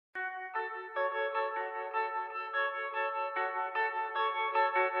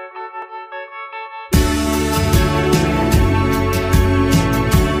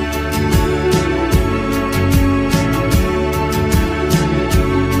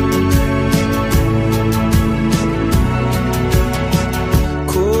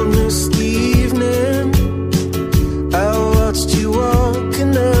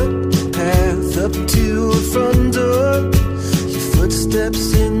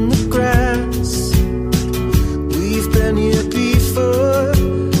grass. We've been here before.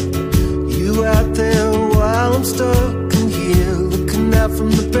 You out there while I'm stuck in here, looking out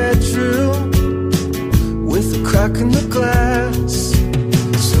from the bedroom with a crack in the glass.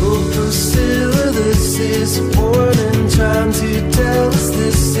 So Priscilla, this is a warning, trying to tell us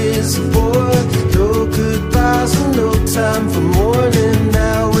this is a war. No goodbyes and no time for mourning.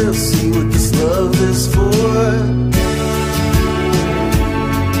 Now we'll see what this love is for.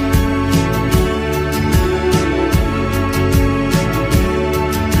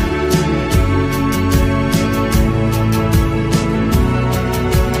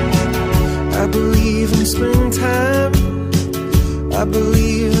 I believe in springtime, I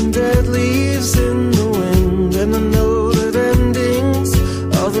believe in dead leaves in the wind, and I know that endings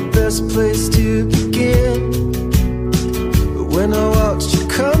are the best place to begin. But when I watched you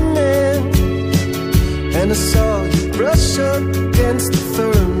come in and I saw you brush up against the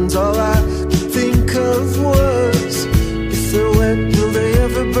ferns, all I could think of was, if they're wet, will they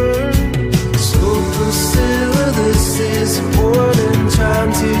ever burn? So Priscilla, this is a warning,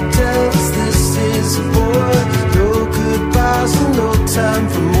 trying to tell us this is a war. No goodbyes and no time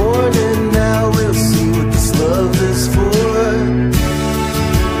for mourning. Now we'll see what this love is for.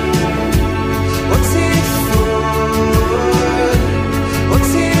 What's it for?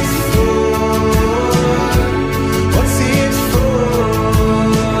 What's it for? What's it for?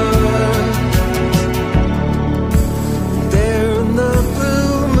 There in the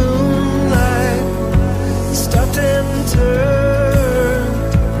blue moonlight, stopped and turned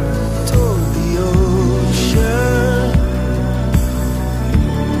toward the ocean.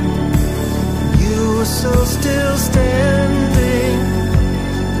 You were so still standing,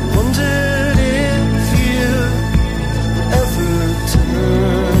 wondered if you would ever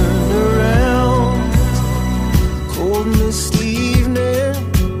turn around. Cold misty evening,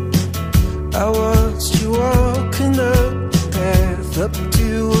 I watched you walking up the path up to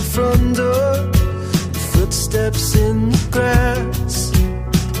a front door, footsteps in the grass.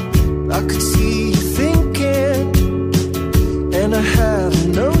 I could see you thinking, and I had a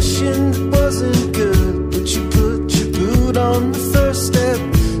notion that wasn't good, but you put your boot on the first step,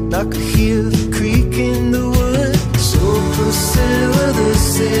 and I could hear the creak in the wood. So Priscilla,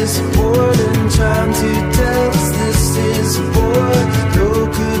 this is a warning, trying to tell us this is a war. No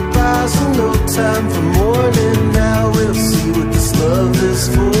goodbyes and no time for more.